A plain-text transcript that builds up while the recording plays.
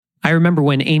I remember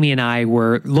when Amy and I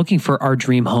were looking for our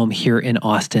dream home here in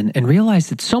Austin and realized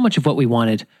that so much of what we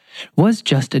wanted was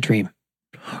just a dream.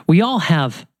 We all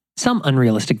have some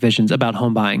unrealistic visions about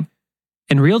home buying,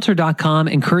 and Realtor.com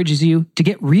encourages you to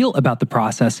get real about the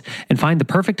process and find the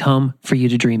perfect home for you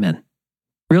to dream in.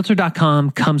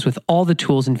 Realtor.com comes with all the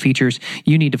tools and features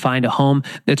you need to find a home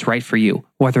that's right for you,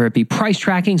 whether it be price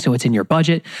tracking so it's in your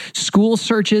budget, school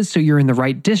searches so you're in the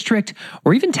right district,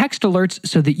 or even text alerts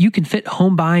so that you can fit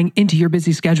home buying into your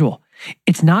busy schedule.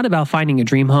 It's not about finding a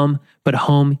dream home, but a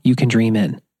home you can dream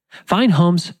in. Find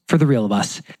homes for the real of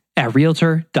us at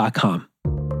Realtor.com.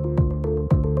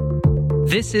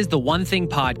 This is the One Thing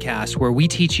podcast where we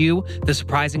teach you the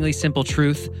surprisingly simple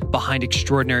truth behind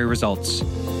extraordinary results.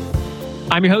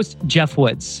 I'm your host, Jeff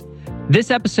Woods.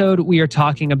 This episode, we are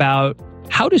talking about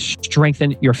how to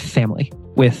strengthen your family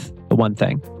with the one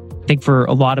thing. I think for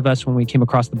a lot of us, when we came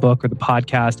across the book or the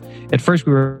podcast, at first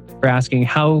we were asking,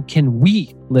 how can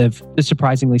we live the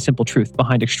surprisingly simple truth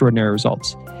behind extraordinary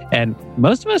results? And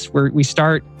most of us, we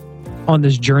start on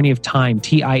this journey of time,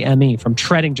 TIME, from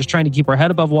treading, just trying to keep our head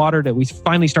above water, to we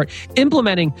finally start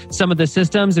implementing some of the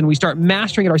systems and we start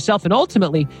mastering it ourselves. And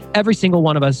ultimately, every single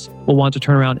one of us will want to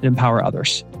turn around and empower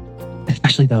others,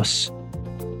 especially those,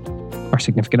 our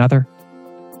significant other,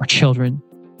 our children,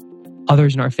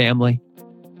 others in our family.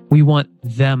 We want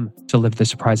them to live the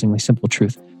surprisingly simple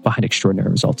truth behind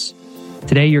extraordinary results.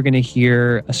 Today, you're going to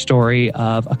hear a story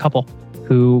of a couple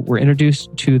who were introduced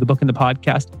to the book and the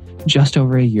podcast just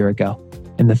over a year ago.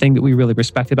 And the thing that we really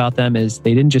respect about them is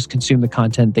they didn't just consume the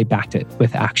content, they backed it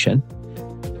with action.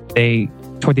 They,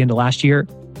 toward the end of last year,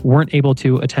 weren't able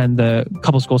to attend the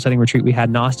couples goal setting retreat we had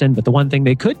in Austin, but the one thing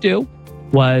they could do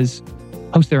was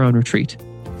host their own retreat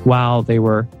while they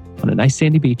were on a nice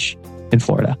sandy beach in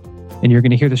Florida. And you're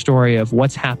going to hear the story of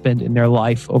what's happened in their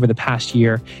life over the past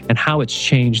year and how it's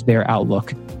changed their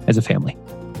outlook as a family.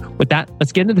 With that,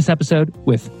 let's get into this episode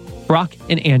with Brock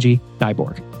and Angie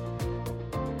Nyborg.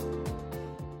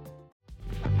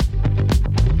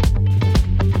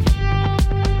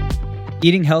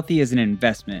 Eating healthy is an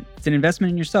investment. It's an investment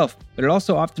in yourself, but it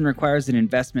also often requires an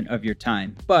investment of your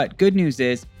time. But good news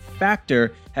is,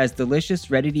 Factor has delicious,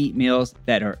 ready-to-eat meals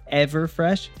that are ever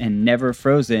fresh and never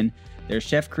frozen. They're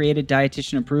chef-created,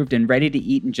 dietitian-approved, and ready to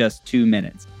eat in just 2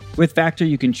 minutes. With Factor,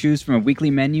 you can choose from a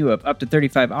weekly menu of up to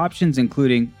 35 options,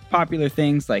 including popular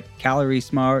things like Calorie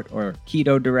Smart or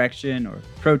Keto Direction or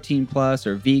Protein Plus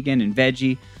or Vegan and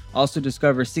Veggie. Also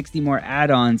discover 60 more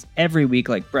add-ons every week,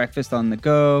 like breakfast on the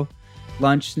go,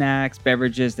 lunch snacks,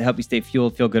 beverages to help you stay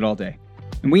fueled, feel good all day.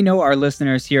 And we know our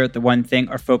listeners here at The One Thing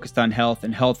are focused on health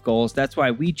and health goals. That's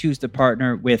why we choose to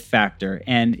partner with Factor.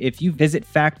 And if you visit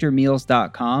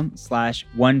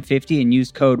factormeals.com/150 and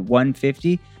use code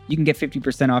 150, you can get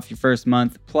 50% off your first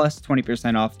month plus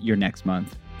 20% off your next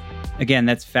month. Again,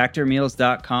 that's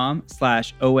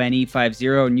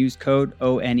factormeals.com/ONE50 and use code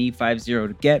ONE50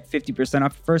 to get 50%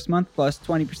 off your first month plus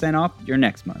 20% off your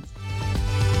next month.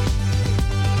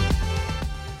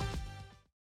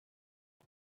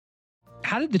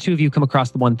 How did the two of you come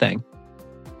across the one thing?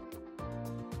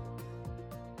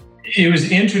 It was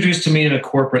introduced to me in a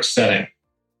corporate setting.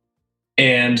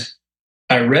 And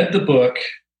I read the book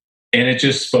and it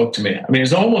just spoke to me. I mean,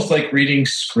 it's almost like reading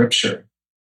scripture,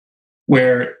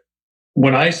 where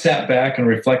when I sat back and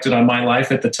reflected on my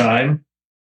life at the time,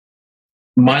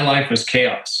 my life was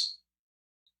chaos.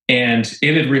 And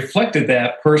it had reflected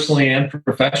that personally and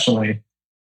professionally.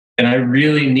 And I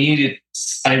really needed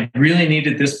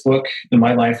this book in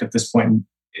my life at this point,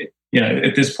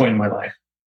 at this point in my life.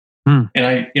 And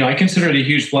I consider it a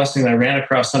huge blessing that I ran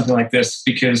across something like this,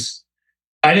 because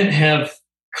I didn't have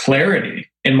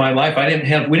clarity in my life. We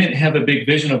didn't have a big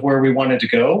vision of where we wanted to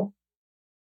go.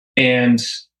 And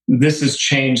this has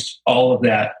changed all of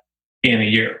that in a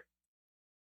year.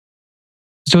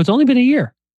 So it's only been a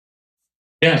year.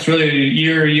 Yeah, it's really a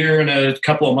year and a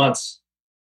couple of months.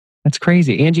 That's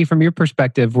crazy. Angie, from your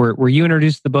perspective, were you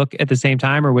introduced to the book at the same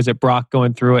time, or was it Brock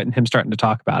going through it and him starting to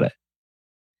talk about it?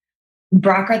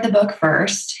 Brock read the book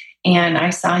first, and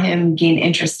I saw him gain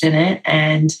interest in it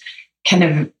and kind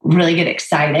of really get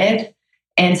excited.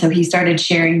 And so he started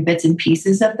sharing bits and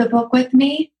pieces of the book with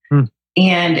me.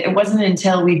 And it wasn't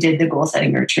until we did the goal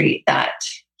setting retreat that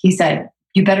he said,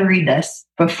 "You better read this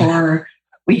before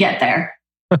we get there."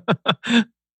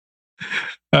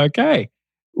 Okay.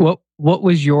 Well, what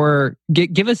was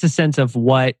give us a sense of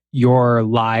what your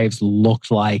lives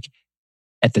looked like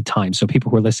at the time, so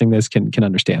people who are listening to this can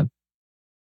understand.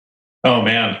 Oh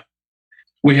man,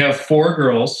 we have 4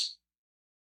 girls.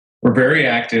 We're very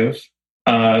active.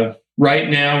 Right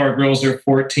now, our girls are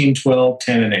 14, 12,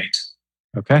 10, and 8.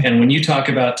 Okay. And when you talk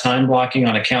about time blocking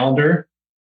on a calendar,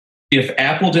 if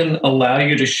Apple didn't allow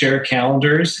you to share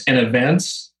calendars and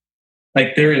events,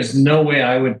 like there is no way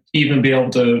I would even be able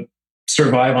to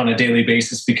survive on a daily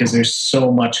basis because there's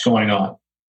so much going on.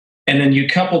 And then you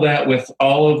couple that with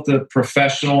all of the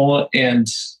professional and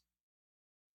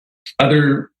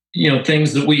other,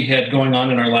 things that we had going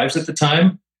on in our lives at the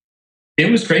time.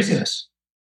 It was craziness.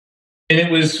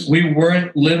 And we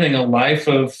weren't living a life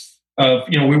of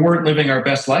we weren't living our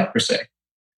best life per se.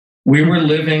 We were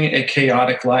living a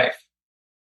chaotic life.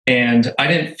 And I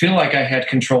didn't feel like I had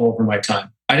control over my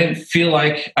time. I didn't feel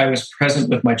like I was present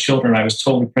with my children. I was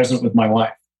totally present with my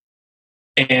wife.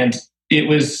 And it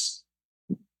was,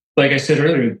 like I said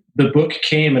earlier, the book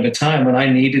came at a time when I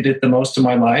needed it the most in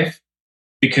my life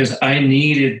because I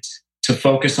needed to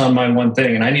focus on my one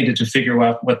thing and I needed to figure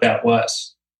out what that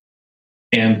was.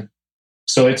 And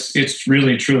so it's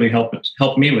really, truly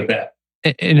helped me with that.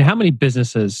 And how many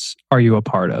businesses are you a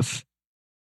part of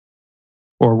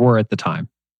or were at the time?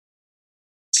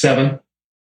 7.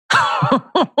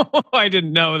 I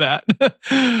didn't know that.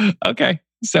 Okay.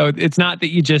 So it's not that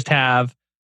you just have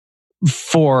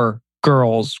 4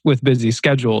 girls with busy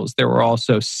schedules. There were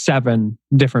also 7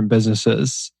 different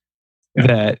businesses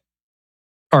that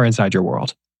are inside your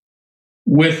world.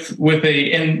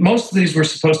 And most of these were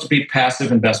supposed to be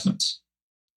passive investments.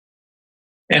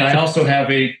 And I also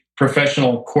have a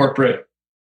professional corporate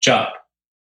job.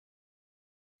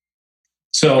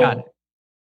 So,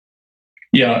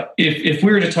 if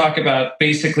we were to talk about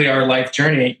basically our life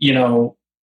journey,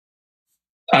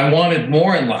 I wanted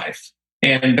more in life.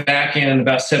 And back in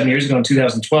about 7 years ago in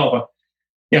 2012,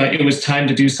 it was time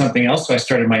to do something else. So I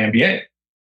started my MBA.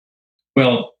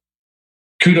 Well,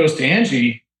 kudos to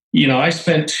Angie. I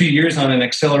spent 2 years on an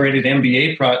accelerated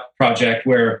MBA project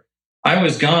where I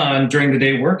was gone during the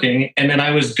day working, and then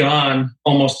I was gone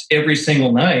almost every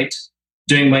single night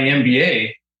doing my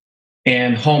MBA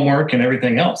and homework and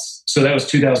everything else. So that was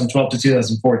 2012 to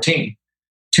 2014.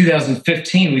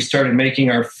 2015, we started making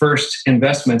our first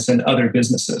investments in other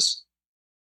businesses.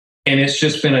 And it's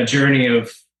just been a journey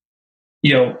of,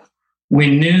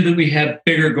 we knew that we had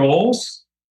bigger goals,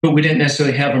 but we didn't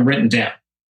necessarily have them written down.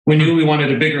 We knew we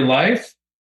wanted a bigger life,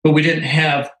 but we didn't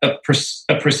have a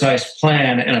precise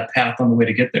plan and a path on the way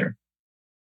to get there.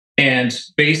 And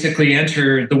basically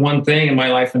enter the one thing in my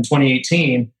life in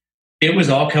 2018, it was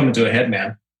all coming to a head,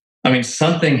 man. I mean,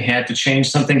 something had to change,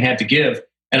 something had to give,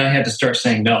 and I had to start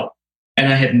saying no.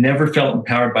 And I had never felt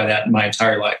empowered by that in my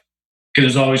entire life. Because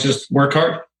it was always just work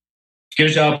hard,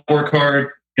 get a job, work hard,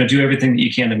 do everything that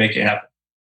you can to make it happen.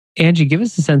 Angie, give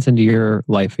us a sense into your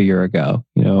life a year ago.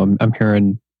 I'm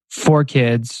hearing 4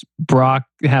 kids, Brock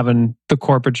having the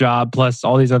corporate job, plus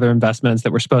all these other investments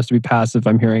that were supposed to be passive,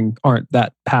 I'm hearing aren't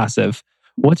that passive.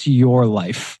 What's your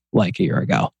life like a year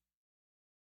ago?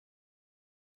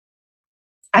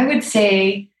 I would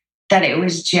say that it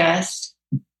was just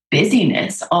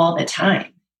busyness all the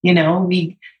time.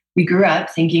 We grew up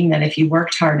thinking that if you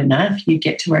worked hard enough, you'd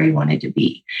get to where you wanted to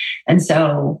be. And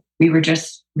so we were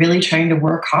just really trying to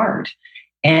work hard.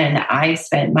 And I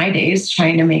spent my days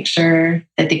trying to make sure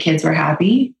that the kids were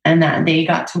happy and that they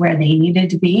got to where they needed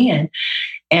to be.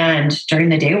 And during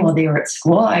the day while they were at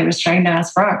school, I was trying to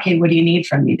ask Brock, hey, what do you need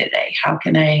from me today? How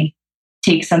can I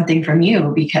take something from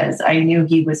you? Because I knew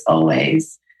he was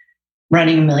always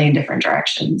running a million different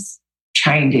directions,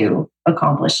 trying to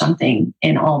accomplish something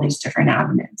in all these different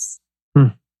avenues.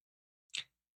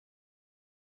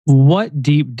 What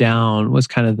deep down was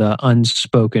kind of the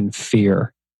unspoken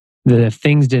fear that if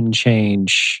things didn't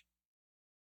change,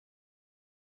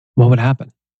 what would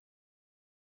happen?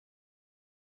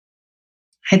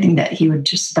 I think that he would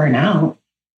just burn out,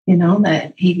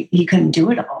 that he couldn't do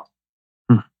it all.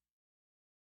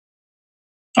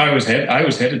 I was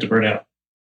headed to burnout.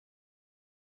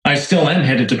 I still am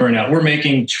headed to burnout. We're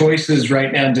making choices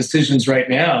right now, decisions right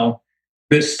now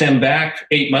that stem back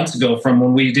 8 months ago from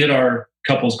when we did our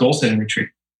couples goal setting retreat.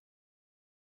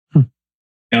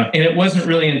 And it wasn't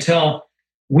really until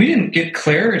we didn't get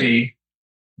clarity.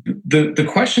 The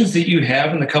questions that you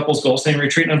have in the couples goal setting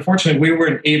retreat, and unfortunately, we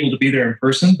weren't able to be there in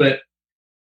person, but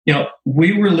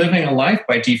we were living a life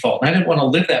by default, and I didn't want to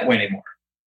live that way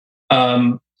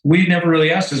anymore. We never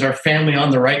really asked, is our family on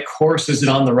the right course? Is it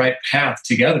on the right path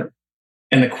together?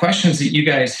 And the questions that you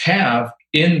guys have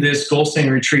in this goal setting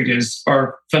retreat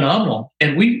are phenomenal.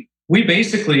 And we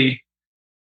basically,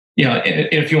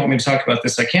 if you want me to talk about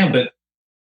this, I can, but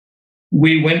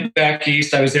we went back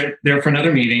east. I was there for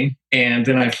another meeting, and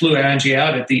then I flew Angie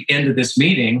out at the end of this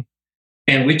meeting,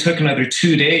 and we took another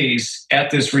 2 days at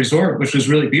this resort, which was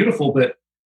really beautiful, but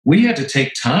we had to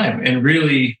take time and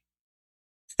really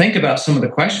think about some of the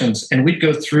questions, and we'd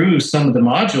go through some of the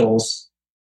modules,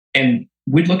 and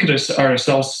we'd look at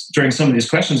ourselves during some of these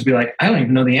questions and be like, I don't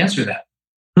even know the answer to that.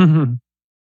 Mm-hmm.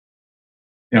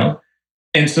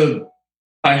 And so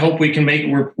I hope we can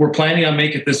we're planning on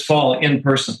making it this fall in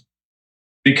person,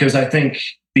 because I think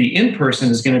the in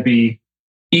person is going to be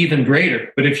even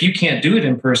greater. But if you can't do it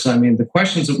in person, I mean, the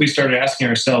questions that we started asking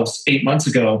ourselves 8 months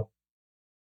ago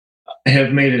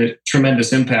have made a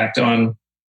tremendous impact on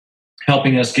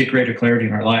helping us get greater clarity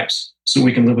in our lives so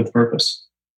we can live with purpose.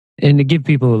 And to give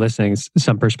people who are listening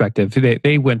some perspective,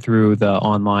 they went through the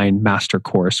online master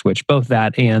course, which both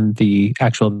that and the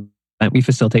actual event we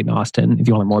facilitate in Austin. If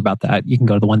you want to learn more about that, you can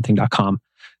go to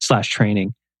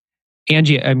theonething.com/training.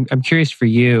 Angie, I'm curious for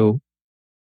you.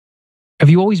 Have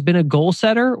you always been a goal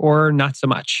setter or not so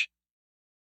much?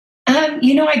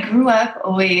 I grew up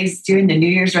always doing the New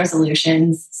Year's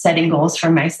resolutions, setting goals for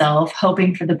myself,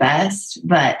 hoping for the best.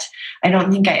 But I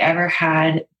don't think I ever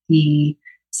had the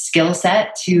skill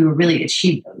set to really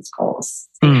achieve those goals.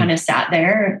 They kind of sat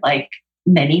there like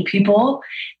many people,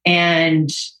 and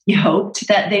you hoped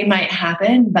that they might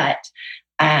happen, but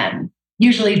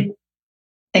usually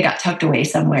they got tucked away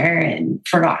somewhere and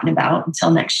forgotten about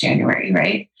until next January,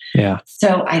 right? Yeah.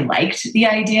 So I liked the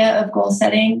idea of goal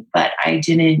setting, but I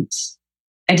didn't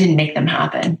make them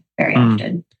happen very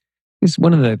often. It's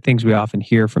one of the things we often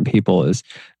hear from people is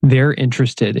they're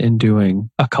interested in doing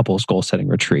a couples goal setting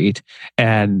retreat.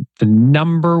 And the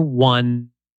number one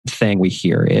thing we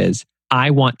hear is,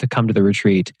 I want to come to the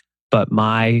retreat, but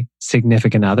my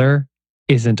significant other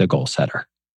isn't a goal setter.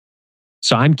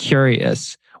 So I'm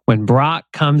curious, when Brock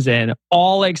comes in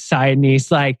all excited and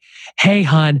he's like, hey,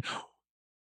 hon,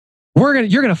 you're going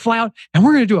to fly out and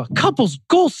we're going to do a couples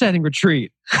goal setting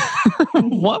retreat.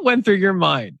 What went through your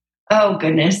mind? Oh,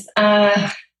 goodness.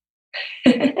 I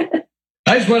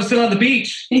just want to sit on the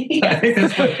beach. Yeah. I think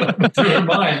that's what went through her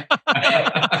mind.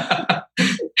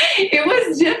 It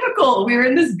was difficult. We were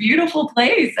in this beautiful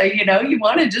place. So, you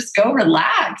want to just go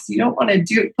relax. You don't want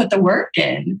to put the work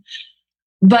in.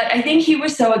 But I think he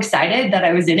was so excited that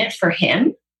I was in it for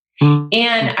him.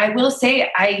 And I will say,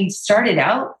 I started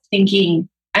out thinking,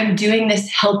 I'm doing this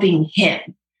helping him.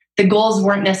 The goals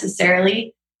weren't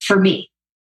necessarily for me.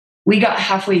 We got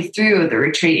halfway through the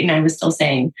retreat and I was still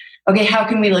saying, okay, how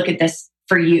can we look at this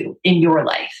for you in your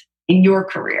life, in your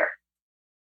career?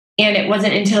 And it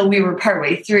wasn't until we were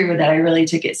partway through that I really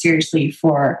took it seriously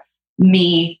for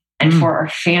me and for our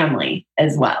family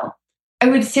as well. I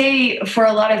would say for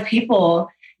a lot of people,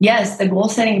 yes, the goal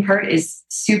setting part is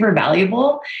super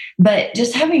valuable, but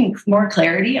just having more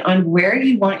clarity on where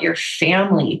you want your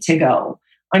family to go,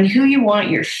 on who you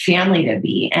want your family to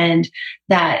be, and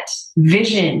that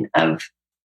vision of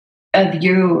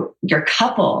your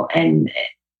couple and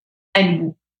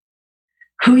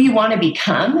who you want to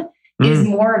become is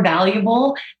more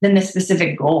valuable than the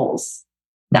specific goals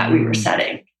that we were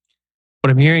setting.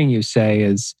 What I'm hearing you say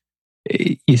is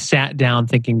you sat down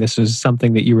thinking this was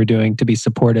something that you were doing to be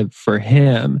supportive for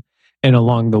him. And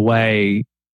along the way,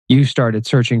 you started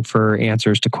searching for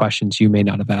answers to questions you may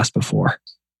not have asked before.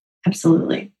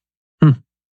 Absolutely.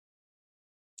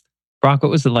 Brock,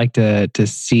 what was it like to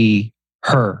see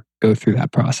her go through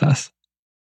that process?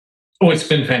 Oh, it's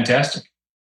been fantastic,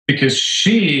 because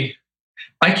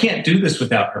I can't do this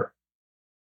without her.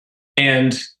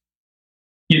 And,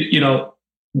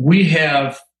 we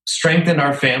have strengthened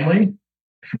our family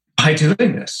by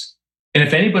doing this. And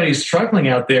if anybody's struggling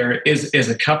out there as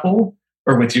a couple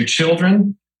or with your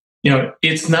children,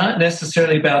 it's not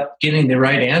necessarily about getting the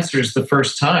right answers the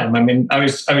first time. I mean, I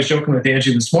was joking with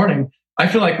Angie this morning. I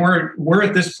feel like we're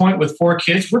at this point with 4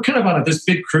 kids. We're kind of on this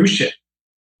big cruise ship.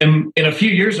 And in a few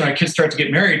years, when our kids start to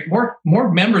get married,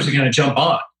 more members are going to jump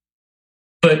on.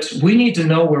 But we need to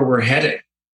know where we're headed.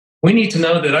 We need to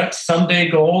know that our someday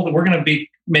goal, that we're going to be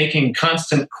making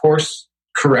constant course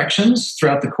corrections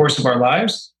throughout the course of our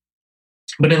lives.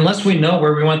 But unless we know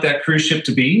where we want that cruise ship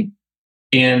to be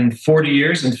in 40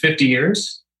 years and 50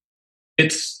 years,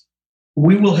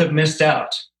 we will have missed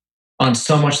out on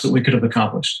so much that we could have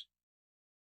accomplished.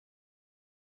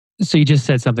 So you just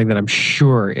said something that I'm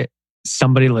sure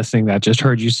somebody listening that just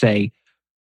heard you say,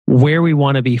 where we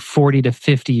want to be 40 to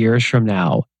 50 years from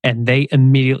now. And they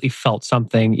immediately felt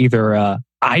something, either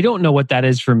I don't know what that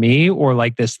is for me, or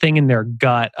like this thing in their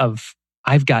gut of,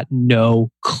 I've got no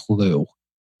clue.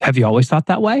 Have you always thought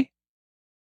that way?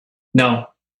 No.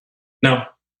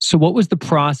 So what was the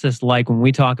process like when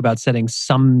we talk about setting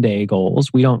someday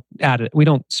goals? We don't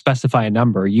specify a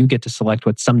number. You get to select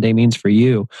what someday means for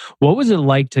you. What was it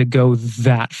like to go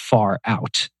that far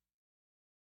out?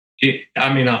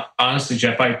 Honestly,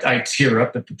 Jeff, I tear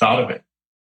up at the thought of it.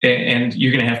 and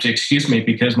you're going to have to excuse me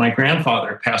because my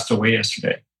grandfather passed away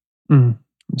yesterday. I'm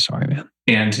sorry, man.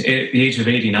 And at the age of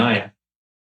 89.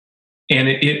 And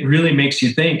it really makes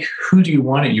you think, who do you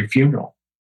want at your funeral?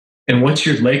 And what's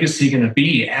your legacy going to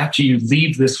be after you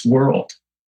leave this world?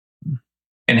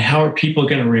 And how are people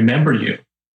going to remember you?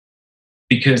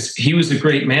 Because he was a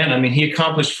great man. I mean, he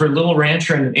accomplished for a little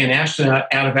rancher in Ashton,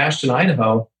 out of Ashton,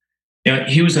 Idaho. You know,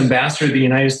 he was ambassador of the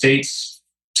United States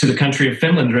to the country of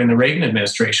Finland during the Reagan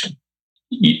administration.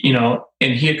 You know,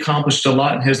 and he accomplished a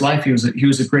lot in his life. He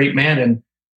was a great man. And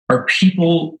our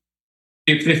people,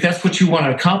 if that's what you want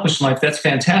to accomplish in life, that's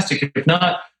fantastic. If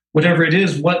not, whatever it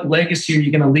is, what legacy are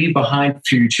you going to leave behind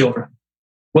for your children?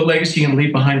 What legacy are you going to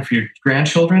leave behind for your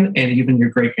grandchildren and even your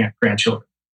great-grandchildren?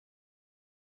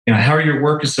 You know, how are your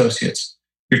work associates,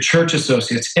 your church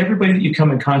associates, everybody that you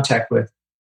come in contact with?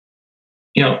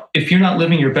 You know, if you're not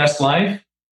living your best life,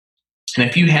 and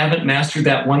if you haven't mastered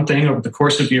that one thing over the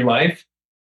course of your life,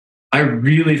 I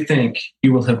really think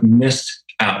you will have missed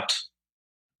out.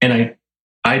 And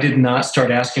I did not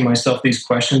start asking myself these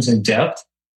questions in depth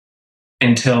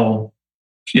until,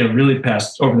 you know, really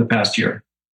over the past year.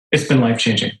 It's been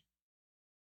life-changing.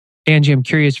 Angie, I'm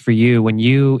curious for you, when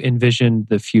you envisioned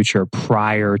the future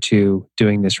prior to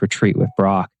doing this retreat with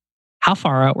Brock, how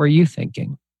far out were you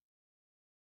thinking?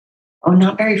 Oh,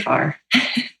 not very far.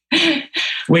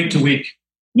 Week to week.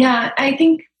 Yeah, I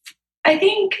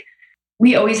think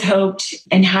we always hoped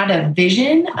and had a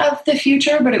vision of the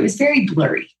future, but it was very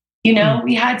blurry. You know,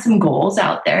 we had some goals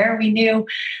out there. We knew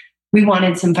we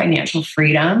wanted some financial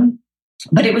freedom,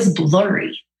 but it was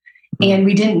blurry and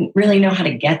we didn't really know how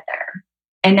to get there.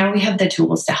 And now we have the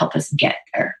tools to help us get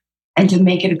there and to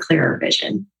make it a clearer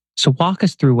vision. So walk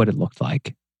us through what it looked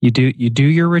like. You do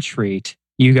your retreat.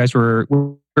 You guys where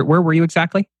were you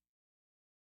exactly?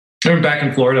 We were back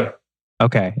in Florida.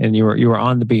 Okay, and you were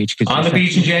on the beach. On the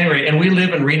beach in January, and we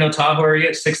live in Reno Tahoe area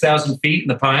at 6,000 feet in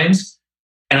the Pines.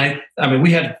 And I mean,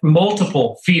 we had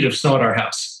multiple feet of snow at our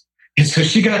house, and so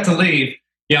she got to leave.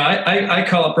 Yeah, I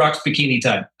call it Brock's bikini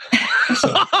time.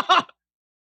 So.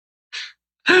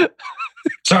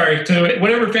 Sorry to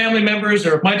whatever family members,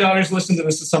 or if my daughters listen to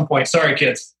this at some point. Sorry,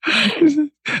 kids.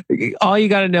 All you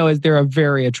got to know is they're a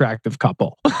very attractive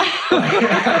couple.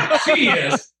 She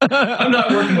is. I'm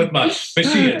not working with much, but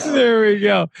she is. There we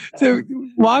go. So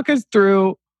walk us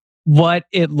through what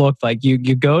it looked like. You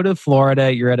go to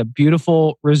Florida, you're at a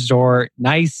beautiful resort,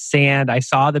 nice sand. I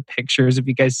saw the pictures of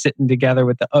you guys sitting together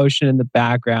with the ocean in the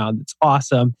background. It's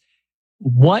awesome.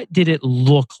 What did it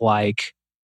look like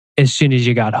as soon as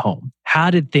you got home? How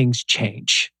did things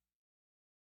change?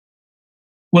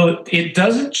 Well, it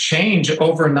doesn't change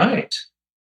overnight.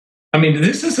 I mean,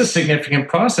 this is a significant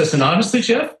process. And honestly,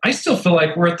 Jeff, I still feel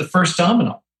like we're at the first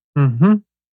domino. Mm-hmm.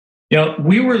 You know,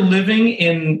 we were living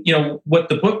in, you know, what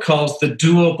the book calls the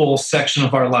doable section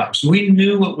of our lives. We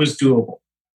knew it was doable.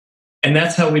 And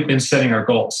that's how we've been setting our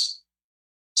goals.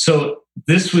 So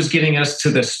this was getting us to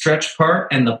the stretch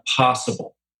part and the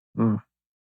possible. Mm.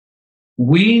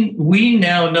 We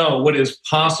now know what is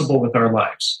possible with our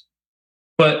lives.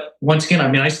 But once again,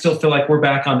 I mean, I still feel like we're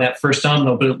back on that first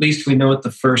domino, but at least we know what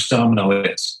the first domino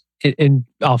is. And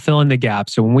I'll fill in the gap.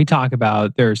 So when we talk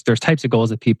about there's types of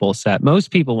goals that people set. Most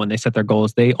people, when they set their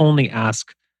goals, they only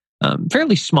ask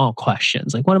fairly small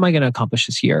questions, like, what am I going to accomplish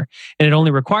this year? And it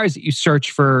only requires that you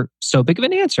search for so big of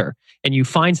an answer and you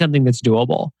find something that's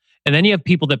doable. And then you have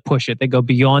people that push it. They go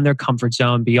beyond their comfort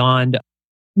zone, beyond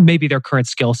maybe their current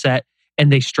skill set,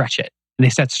 and they stretch it. And they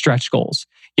set stretch goals.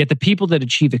 Yet the people that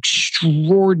achieve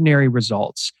extraordinary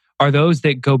results are those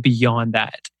that go beyond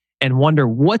that and wonder,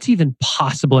 what's even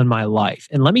possible in my life?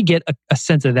 And let me get a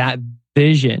sense of that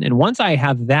vision. And once I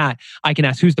have that, I can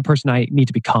ask, who's the person I need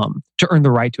to become to earn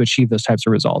the right to achieve those types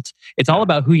of results? It's all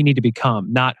about who you need to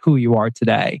become, not who you are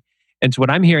today. And so what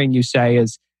I'm hearing you say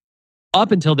is, up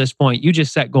until this point, you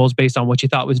just set goals based on what you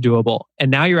thought was doable.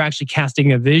 And now you're actually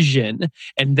casting a vision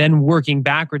and then working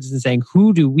backwards and saying,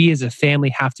 who do we as a family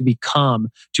have to become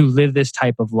to live this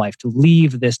type of life, to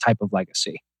leave this type of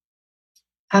legacy?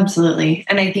 Absolutely.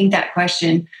 And I think that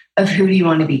question of who do you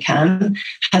want to become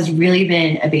has really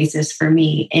been a basis for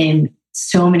me in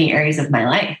so many areas of my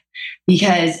life,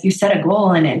 because you set a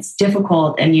goal and it's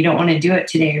difficult and you don't want to do it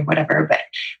today or whatever. But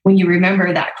when you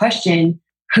remember that question,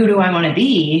 who do I want to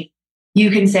be? You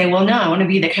can say, well, no, I want to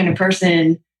be the kind of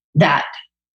person that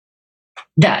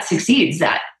succeeds,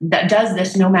 that does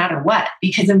this no matter what,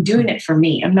 because I'm doing it for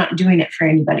me. I'm not doing it for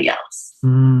anybody else.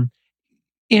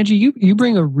 Angie, you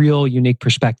bring a real unique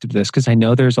perspective to this, because I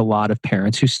know there's a lot of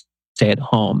parents who stay at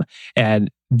home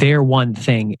and their one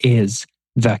thing is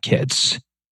the kids.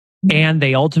 And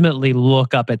they ultimately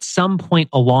look up at some point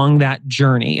along that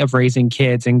journey of raising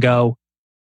kids and go,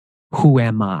 who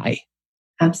am I?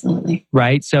 Absolutely.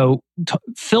 Right? So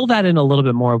fill that in a little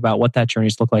bit more about what that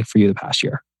journey's looked like for you the past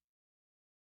year.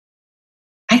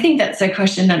 I think that's a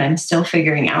question that I'm still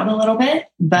figuring out a little bit,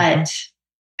 but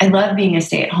I love being a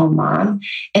stay-at-home mom.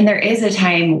 And there is a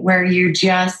time where you're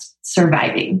just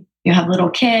surviving. You have little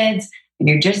kids and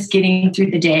you're just getting through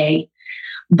the day.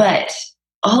 But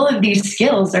all of these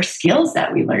skills are skills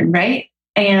that we learn, right?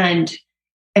 And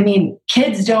I mean,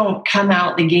 kids don't come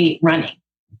out the gate running.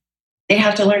 They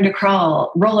have to learn to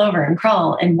crawl, roll over and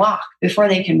crawl and walk before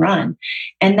they can run.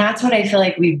 And that's what I feel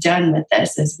like we've done with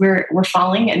this is we're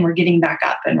falling and we're getting back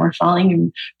up, and we're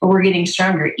falling but we're getting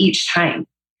stronger each time.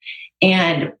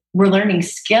 And we're learning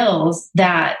skills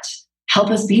that help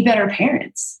us be better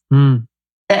parents,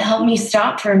 that help me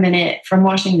stop for a minute from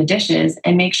washing the dishes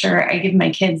and make sure I give my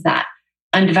kids that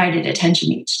undivided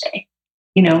attention each day,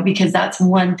 because that's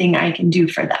one thing I can do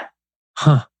for them.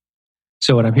 Huh.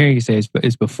 So what I'm hearing you say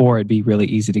is before it'd be really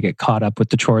easy to get caught up with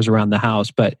the chores around the house,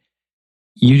 but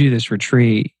you do this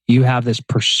retreat, you have this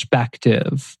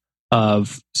perspective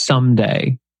of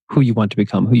someday who you want to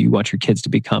become, who you want your kids to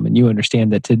become. And you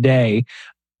understand that today,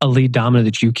 a lead domino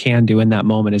that you can do in that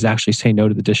moment is actually say no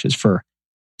to the dishes for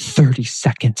 30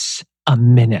 seconds, a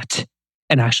minute,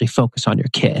 and actually focus on your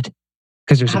kid.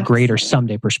 Because there's a greater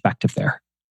someday perspective there.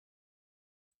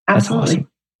 Absolutely.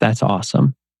 That's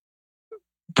awesome.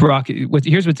 Brock,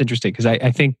 here's what's interesting, because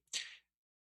I think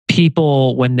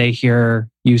people, when they hear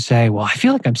you say, well, I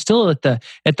feel like I'm still at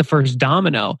the first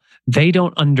domino, they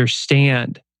don't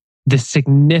understand the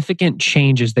significant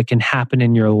changes that can happen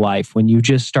in your life when you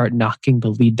just start knocking the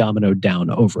lead domino down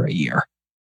over a year.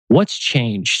 What's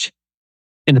changed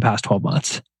in the past 12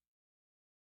 months?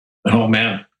 Oh,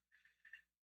 man.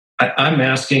 I'm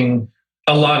asking,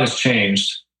 a lot has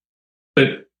changed,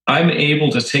 but I'm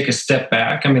able to take a step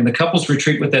back. I mean, the couples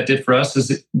retreat, what that did for us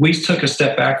is we took a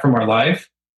step back from our life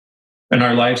and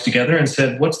our lives together and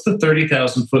said, what's the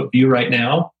 30,000 foot view right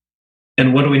now?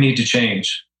 And what do we need to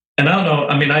change? And I don't know.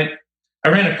 I mean, I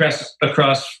ran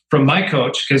across from my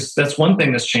coach, because that's one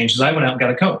thing that's changed, is I went out and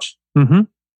got a coach. Mm-hmm.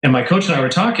 And my coach and I were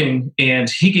talking, and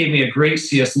he gave me a great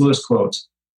C.S. Lewis quote.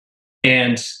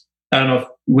 And I don't know if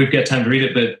we've got time to read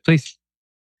it, but please.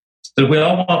 So we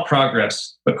all want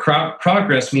progress, but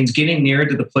progress means getting nearer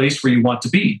to the place where you want to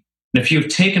be. And if you've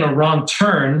taken a wrong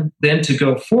turn, then to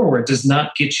go forward does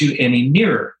not get you any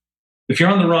nearer. If you're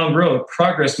on the wrong road,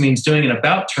 progress means doing an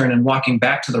about turn and walking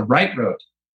back to the right road.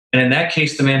 And in that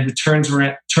case, the man who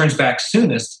turns back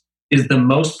soonest is the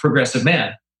most progressive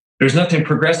man. There's nothing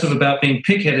progressive about being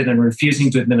pig-headed and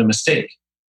refusing to admit a mistake.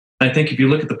 I think if you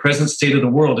look at the present state of the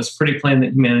world, it's pretty plain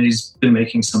that humanity's been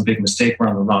making some big mistake. We're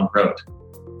on the wrong road.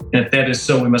 And if that is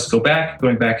so, we must go back.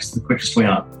 Going back is the quickest way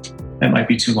on. That might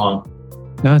be too long.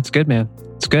 No, it's good, man.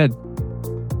 It's good.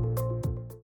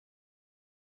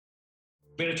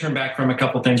 We had to turn back from a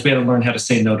couple things. We had to learn how to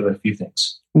say no to a few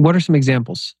things. What are some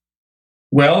examples?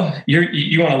 Well,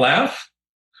 you want to laugh?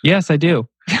 Yes, I do.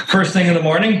 First thing in the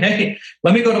morning, hey,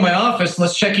 let me go to my office.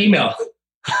 Let's check email.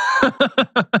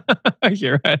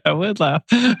 You're right. I would laugh.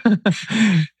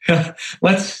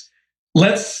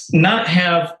 Let's not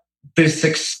have the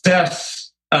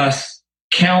success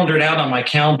calendared out on my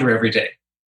calendar every day.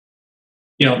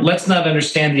 Let's not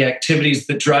understand the activities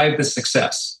that drive the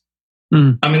success.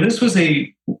 I mean, this was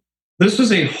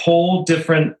a whole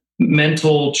different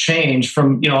mental change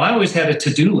from, I always had a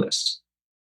to-do list.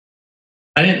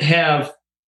 I didn't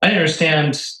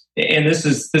understand, and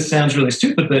this sounds really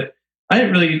stupid, but I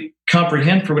didn't really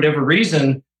comprehend, for whatever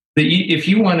reason, that if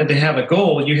you wanted to have a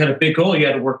goal, you had a big goal, you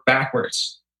had to work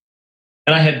backwards.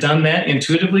 And I had done that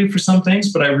intuitively for some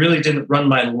things, but I really didn't run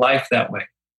my life that way.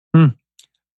 And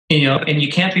you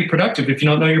can't be productive if you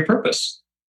don't know your purpose.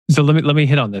 So let me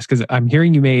hit on this, because I'm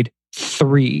hearing you made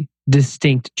 3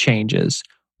 distinct changes.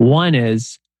 One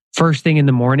is, first thing in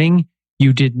the morning,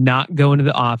 you did not go into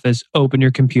the office, open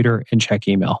your computer, and check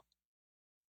email.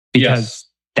 Because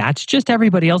that's just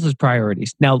everybody else's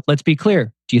priorities. Now, let's be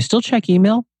clear. Do you still check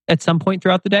email at some point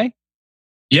throughout the day?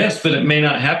 Yes, but it may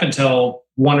not happen till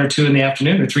 1 or 2 in the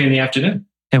afternoon or 3 in the afternoon.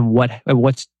 And what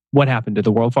happened? Did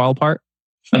the world fall apart?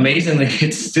 Amazingly,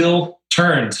 it still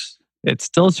turns. It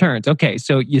still turns. Okay,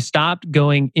 so you stopped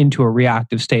going into a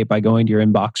reactive state by going to your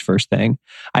inbox first thing.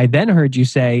 I then heard you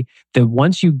say that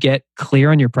once you get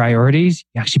clear on your priorities,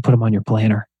 you actually put them on your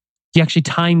planner. You actually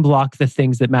time block the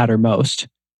things that matter most,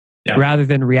 rather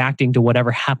than reacting to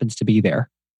whatever happens to be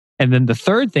there. And then the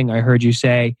third thing I heard you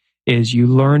say is you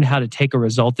learn how to take a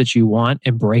result that you want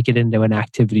and break it into an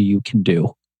activity you can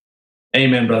do.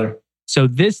 Amen, brother. So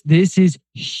this is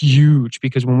huge,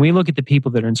 because when we look at the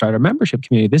people that are inside our membership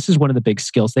community, this is one of the big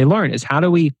skills they learn is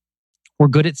we're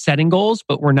good at setting goals,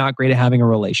 but we're not great at having a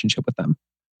relationship with them.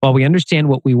 While we understand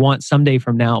what we want someday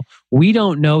from now, we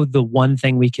don't know the one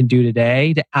thing we can do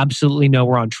today to absolutely know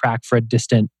we're on track for a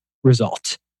distant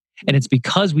result. And it's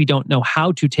because we don't know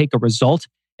how to take a result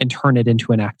and turn it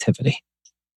into an activity.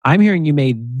 I'm hearing you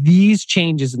made these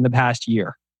changes in the past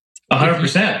year.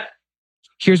 100%.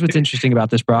 Here's what's interesting about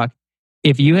this, Brock.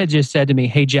 If you had just said to me,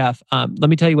 hey, Jeff, let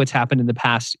me tell you what's happened in the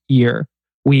past year.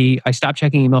 I stopped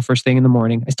checking email first thing in the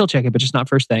morning. I still check it, but just not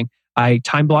first thing. I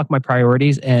time block my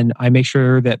priorities and I make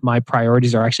sure that my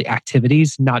priorities are actually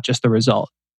activities, not just the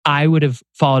result. I would have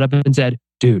followed up and said,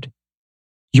 dude,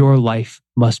 your life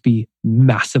must be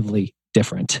massively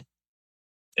different.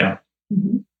 Yeah.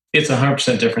 It's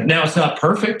 100% different. Now, it's not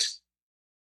perfect.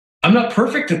 I'm not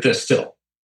perfect at this still.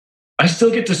 I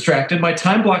still get distracted. My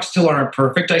time blocks still aren't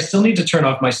perfect. I still need to turn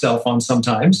off my cell phone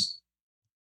sometimes.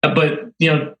 But,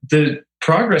 the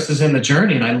progress is in the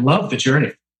journey, and I love the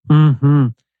journey. Mm-hmm.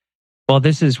 Well,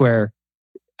 this is where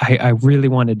I really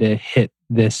wanted to hit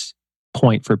this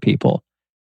point for people.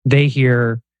 They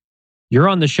hear, you're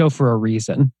on the show for a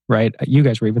reason, right? You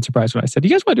guys were even surprised when I said, you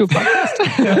guys want to do a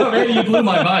podcast? Oh, man, you blew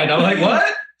my mind. I'm like,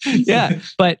 what? Yeah,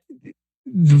 but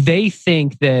they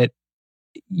think that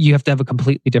you have to have a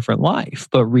completely different life.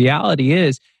 But reality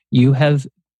is you have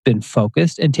been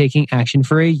focused and taking action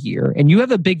for a year, and you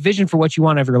have a big vision for what you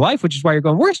want out of your life, which is why you're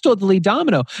going, we're still at the lead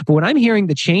domino. But when I'm hearing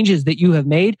the changes that you have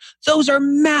made, those are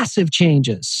massive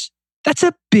changes. That's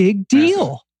a big deal.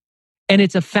 Massive. And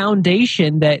it's a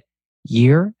foundation that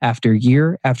year after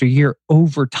year after year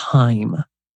over time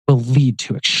will lead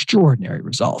to extraordinary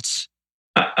results.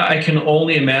 I can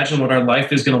only imagine what our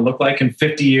life is going to look like in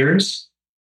 50 years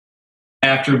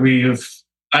after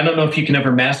I don't know if you can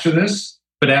ever master this,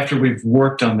 but after we've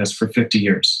worked on this for 50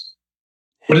 years.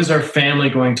 What is our family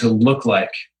going to look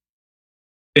like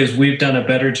as we've done a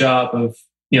better job of,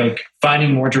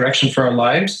 finding more direction for our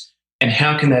lives? And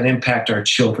how can that impact our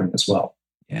children as well?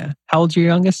 Yeah. How old's your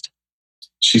youngest?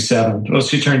 She's 7. Well,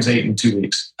 she turns 8 in 2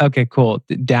 weeks. Okay, cool.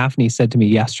 Daphne said to me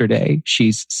yesterday,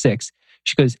 she's 6.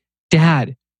 She goes,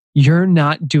 Dad, you're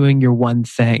not doing your one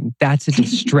thing. That's a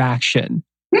distraction.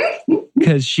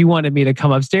 Because she wanted me to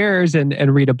come upstairs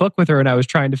and read a book with her, and I was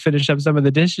trying to finish up some of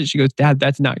the dishes. She goes, Dad,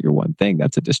 that's not your one thing.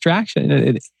 That's a distraction.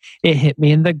 And it hit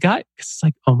me in the gut, because it's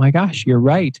like, oh my gosh, you're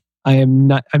right.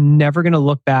 I'm never going to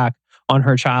look back on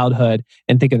her childhood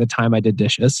and think of the time I did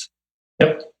dishes.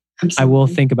 Yep. Absolutely. I will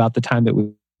think about the time that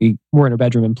we were in her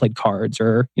bedroom and played cards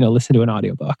or, listened to an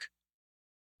audiobook.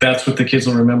 That's what the kids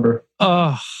will remember.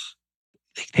 Oh,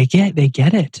 they get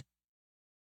it.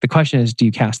 The question is, do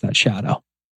you cast that shadow?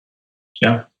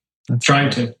 Yeah, I'm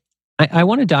trying to. I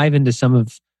want to dive into some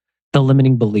of the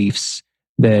limiting beliefs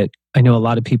that I know a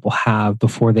lot of people have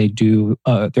before they do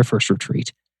their first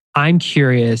retreat. I'm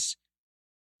curious,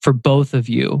 for both of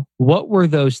you, what were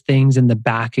those things in the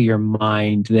back of your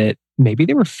mind that maybe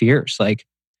they were fears? Like,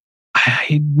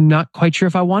 I'm not quite sure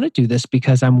if I want to do this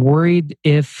because I'm worried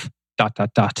if ...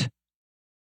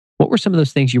 What were some of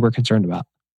those things you were concerned about?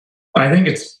 I think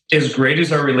it's as great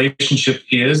as our relationship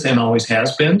is and always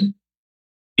has been.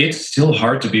 It's still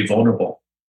hard to be vulnerable.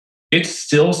 It's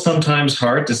still sometimes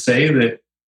hard to say that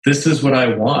this is what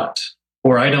I want,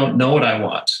 or I don't know what I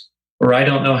want, or I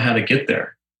don't know how to get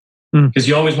there. Because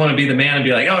you always want to be the man and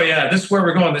be like, oh yeah, this is where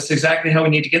we're going. This is exactly how we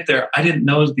need to get there. I didn't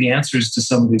know the answers to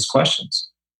some of these questions.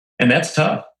 And that's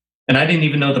tough. And I didn't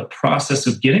even know the process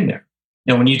of getting there.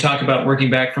 When you talk about working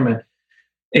back from a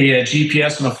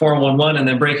GPS and a 411 and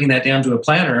then breaking that down to a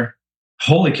planner,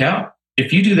 holy cow.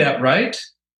 If you do that right,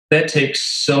 that takes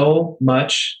so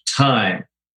much time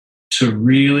to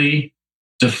really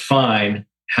define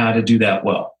how to do that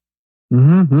well.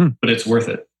 Mm-hmm. But it's worth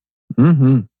it.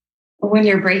 Mm-hmm. When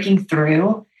you're breaking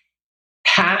through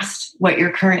past what your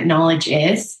current knowledge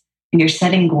is and you're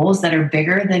setting goals that are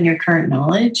bigger than your current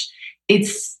knowledge,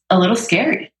 it's a little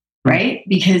scary, right?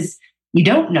 Because you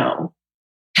don't know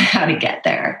how to get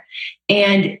there.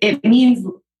 And it means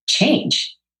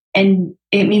change. And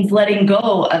it means letting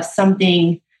go of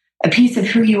something, a piece of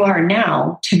who you are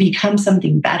now, to become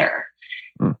something better.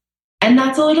 And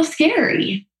that's a little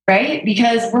scary, right?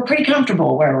 Because we're pretty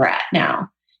comfortable where we're at now.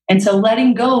 And so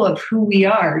letting go of who we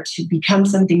are to become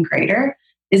something greater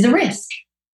is a risk.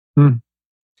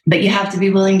 But you have to be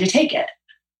willing to take it.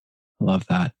 I love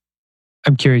that.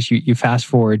 I'm curious, you fast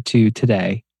forward to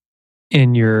today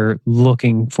and you're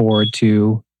looking forward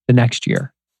to the next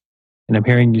year. And I'm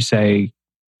hearing you say,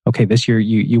 okay, this year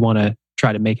you want to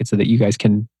try to make it so that you guys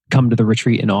can come to the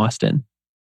retreat in Austin.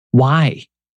 Why?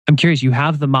 I'm curious, you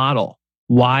have the model.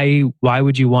 why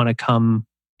would you want to come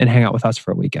and hang out with us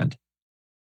for a weekend?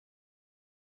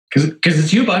 Because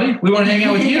it's you, buddy. We want to hang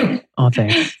out with you. Oh,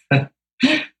 thanks.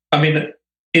 I mean,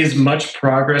 as much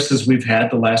progress as we've had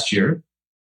the last year,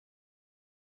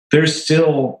 there's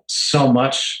still so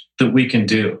much that we can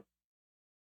do.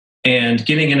 And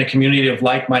getting in a community of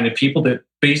like-minded people that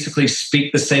basically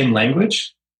speak the same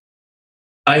language,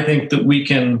 I think that we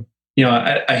can,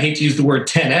 I hate to use the word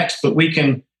 10x, but we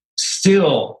can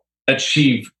still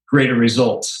achieve greater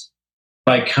results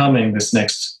by coming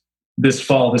this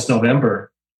fall, this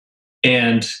November,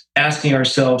 and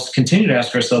continue to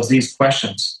ask ourselves these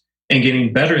questions and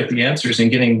getting better at the answers and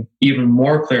getting even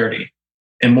more clarity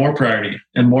and more priority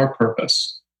and more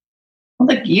purpose. Well,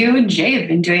 look, you and Jay have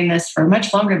been doing this for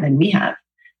much longer than we have.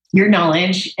 Your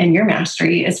knowledge and your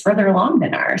mastery is further along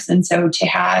than ours. And so to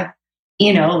have,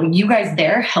 you guys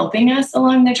there helping us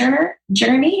along the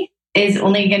journey is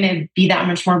only going to be that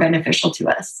much more beneficial to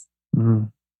us. Mm-hmm.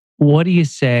 What do you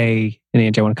say, and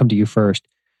Angie, I want to come to you first.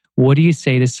 What do you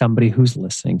say to somebody who's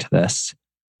listening to this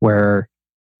where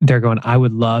they're going, I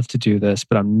would love to do this,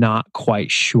 but I'm not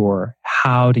quite sure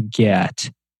how to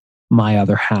get my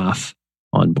other half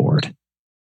on board?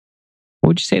 What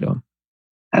would you say to them?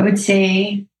 I would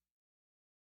say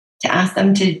to ask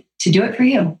them to do it for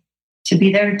you, to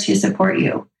be there to support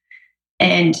you,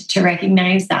 and to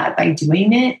recognize that by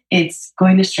doing it, it's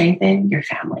going to strengthen your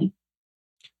family.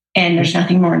 And there's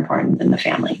nothing more important than the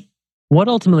family. What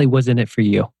ultimately was in it for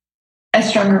you? A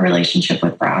stronger relationship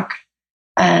with Brock,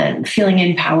 feeling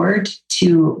empowered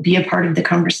to be a part of the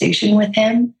conversation with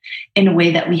him in a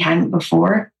way that we hadn't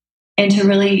before, and to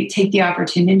really take the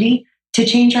opportunity to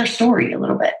change our story a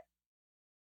little bit.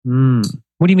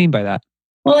 What do you mean by that?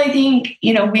 Well, I think,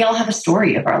 we all have a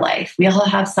story of our life. We all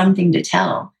have something to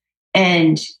tell.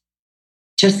 And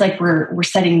just like we're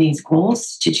setting these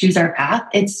goals to choose our path,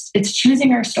 it's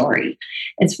choosing our story.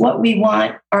 It's what we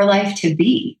want our life to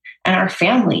be and our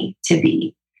family to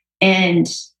be. And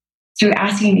through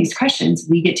asking these questions,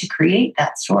 we get to create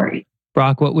that story.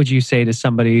 Brock, what would you say to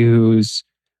somebody who's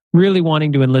really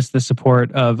wanting to enlist the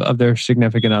support of their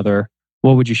significant other?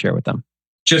 What would you share with them?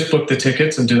 Just book the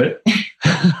tickets and do it.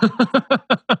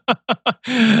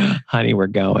 Honey, we're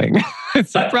going.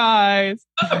 Surprise.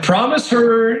 Promise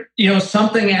her,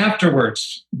 something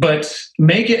afterwards, but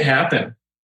make it happen.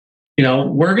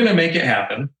 We're going to make it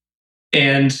happen.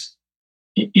 And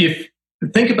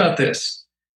think about this,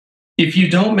 if you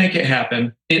don't make it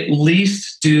happen, at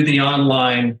least do the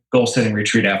online goal setting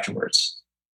retreat afterwards.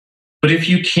 But if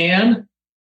you can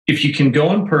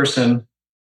go in person,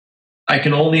 I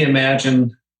can only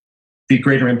imagine the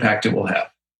greater impact it will have.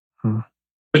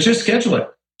 But just schedule it.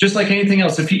 Just like anything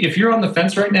else. If you're on the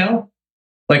fence right now,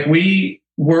 like we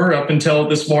were up until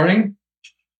this morning,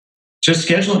 just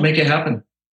schedule it, make it happen.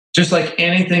 Just like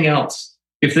anything else.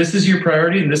 If this is your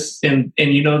priority and this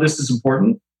is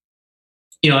important,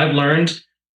 I've learned,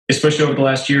 especially over the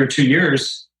last year or 2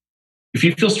 years, if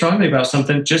you feel strongly about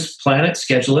something, just plan it,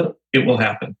 schedule it, it will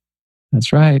happen.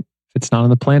 That's right. If it's not on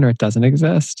the planner, it doesn't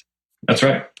exist. That's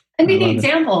right. I'd be the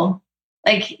example.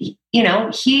 Like,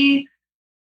 he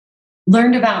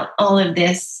learned about all of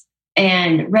this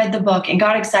and read the book and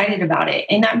got excited about it.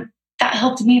 And that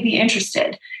helped me be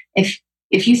interested.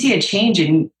 If you see a change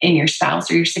in your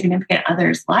spouse or your significant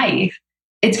other's life,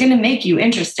 it's going to make you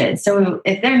interested. So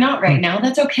if they're not right now,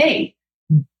 that's okay.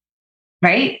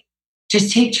 Right?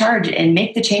 Just take charge and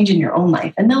make the change in your own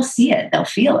life, and they'll see it. They'll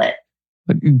feel it.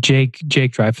 Jake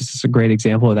Dreyfus is a great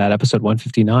example of that. Episode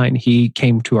 159, he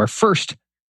came to our first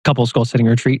couples goal setting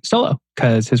retreat solo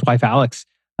because his wife, Alex,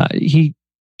 she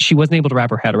wasn't able to wrap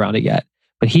her head around it yet,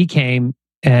 but he came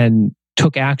and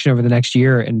took action over the next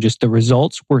year, and just the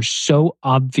results were so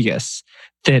obvious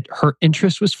that her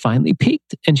interest was finally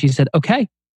piqued. And she said, okay,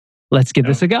 let's give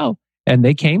this a go. And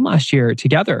they came last year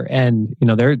together, and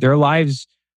their lives,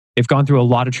 they've gone through a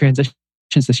lot of transitions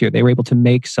this year. They were able to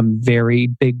make some very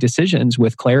big decisions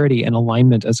with clarity and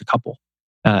alignment as a couple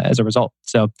as a result.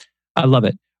 So I love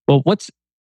it. Well, what's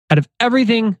out of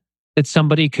everything that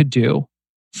somebody could do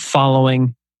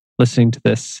following listening to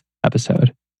this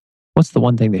episode, what's the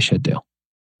one thing they should do?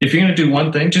 If you're going to do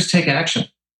one thing, just take action.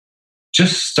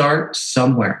 Just start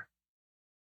somewhere.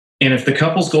 And if the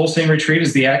couples goal setting retreat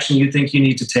is the action you think you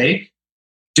need to take,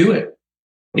 do it.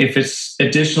 If it's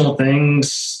additional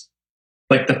things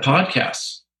like the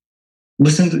podcast,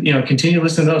 continue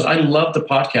listening to those. I love the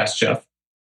podcast, Jeff.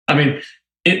 I mean,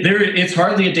 it's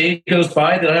hardly a day goes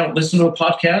by that I don't listen to a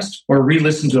podcast or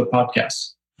re-listen to a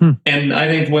podcast. And I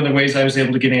think one of the ways I was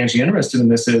able to get Angie interested in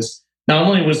this is not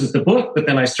only was it the book, but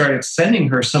then I started sending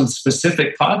her some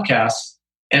specific podcasts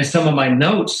and some of my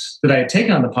notes that I had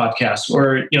taken on the podcast,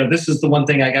 or, this is the one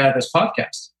thing I got out of this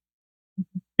podcast.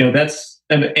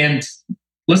 And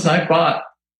listen, I bought,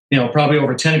 probably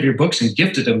over 10 of your books and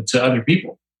gifted them to other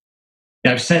people.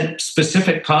 And I've sent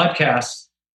specific podcasts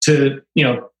to,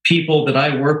 people that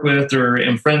I work with or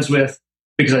am friends with,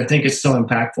 because I think it's so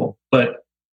impactful. But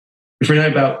if we're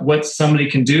talking about what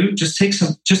somebody can do, just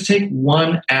take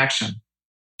one action,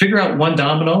 figure out one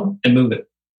domino and move it.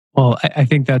 Well, I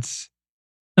think that's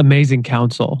amazing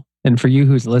counsel. And for you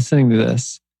who's listening to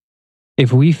this,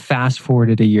 if we fast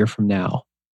forwarded a year from now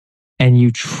and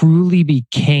you truly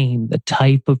became the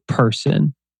type of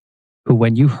person who,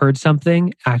 when you heard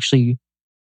something, actually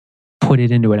put it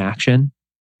into an action,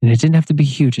 and it didn't have to be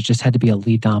huge, it just had to be a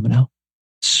lead domino.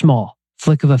 Small,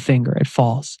 flick of a finger, it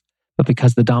falls. But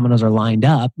because the dominoes are lined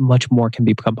up, much more can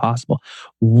become possible.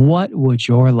 What would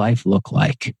your life look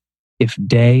like if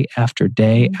day after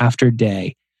day after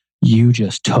day, you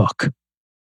just took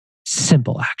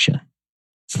simple action?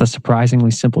 It's the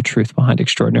surprisingly simple truth behind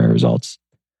extraordinary results.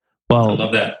 Well, I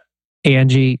love that.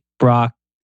 Angie, Brock,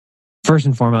 first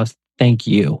and foremost, thank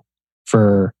you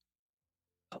for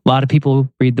a lot of people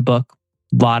read the book.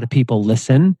 A lot of people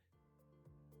listen.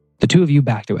 The two of you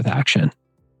backed it with action.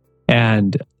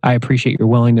 And I appreciate your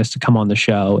willingness to come on the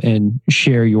show and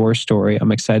share your story.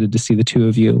 I'm excited to see the two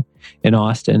of you in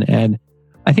Austin. And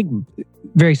I think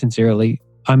very sincerely,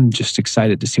 I'm just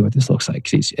excited to see what this looks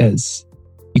like as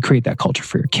you create that culture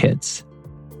for your kids.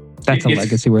 That's a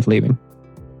legacy worth leaving.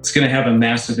 It's going to have a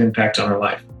massive impact on our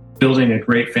life, building a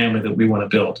great family that we want to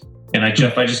build. And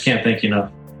Jeff, I just can't thank you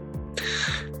enough.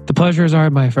 The pleasure is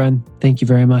ours, my friend. Thank you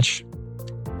very much.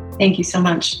 Thank you so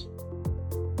much.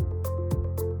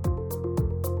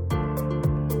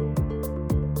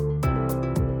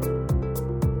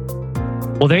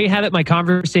 Well, there you have it, my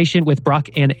conversation with Brock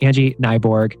and Angie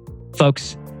Nyborg.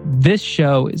 Folks, this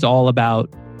show is all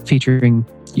about featuring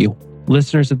you,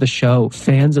 listeners of the show,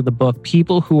 fans of the book,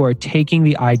 people who are taking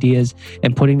the ideas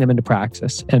and putting them into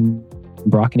practice. And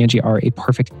Brock and Angie are a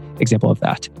perfect example of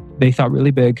that. They thought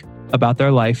really big about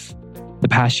their life. The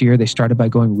past year, they started by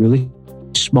going really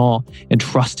small and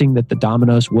trusting that the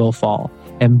dominoes will fall.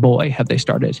 And boy, have they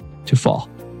started to fall.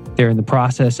 They're in the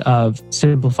process of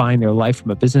simplifying their life from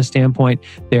a business standpoint.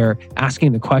 They're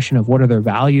asking the question of what are their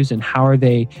values and how are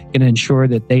they going to ensure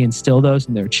that they instill those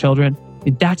in their children.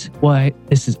 And that's what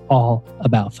this is all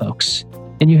about, folks.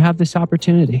 And you have this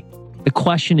opportunity. The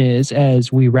question is,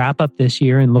 as we wrap up this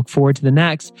year and look forward to the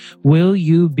next, will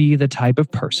you be the type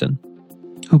of person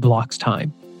who blocks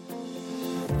time,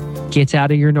 gets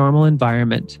out of your normal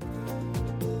environment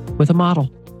with a model,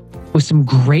 with some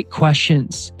great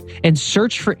questions, and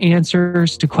search for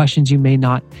answers to questions you may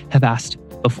not have asked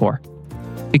before?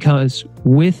 Because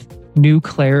with new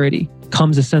clarity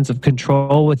comes a sense of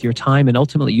control with your time, and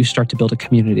ultimately you start to build a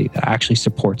community that actually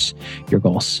supports your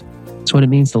goals. It's what it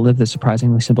means to live the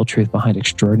surprisingly simple truth behind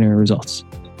extraordinary results.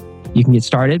 You can get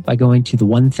started by going to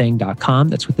theonething.com.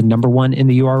 That's with the number 1 in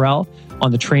the URL.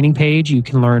 On the training page, you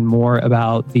can learn more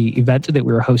about the event that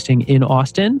we were hosting in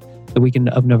Austin the weekend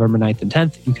of November 9th and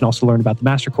 10th. You can also learn about the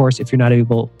master course if you're not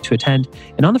able to attend.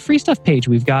 And on the free stuff page,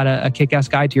 we've got a kick-ass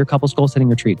guide to your couple's goal setting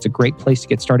retreat. It's a great place to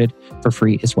get started for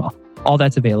free as well. All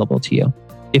that's available to you.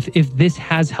 If this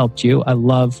has helped you, I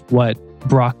love what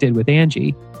Brock did with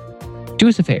Angie. Do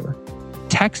us a favor.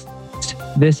 Text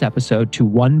this episode to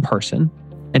one person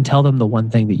and tell them the one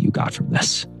thing that you got from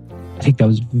this. I think that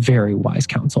was very wise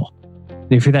counsel.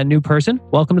 And if you're that new person,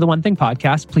 welcome to the One Thing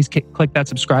Podcast. Please click that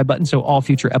subscribe button so all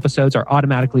future episodes are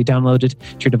automatically downloaded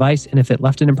to your device. And if it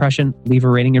left an impression, leave a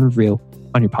rating and review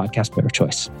on your podcast player of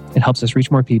choice. It helps us reach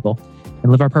more people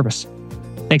and live our purpose.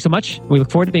 Thanks so much. We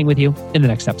look forward to being with you in the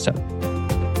next episode.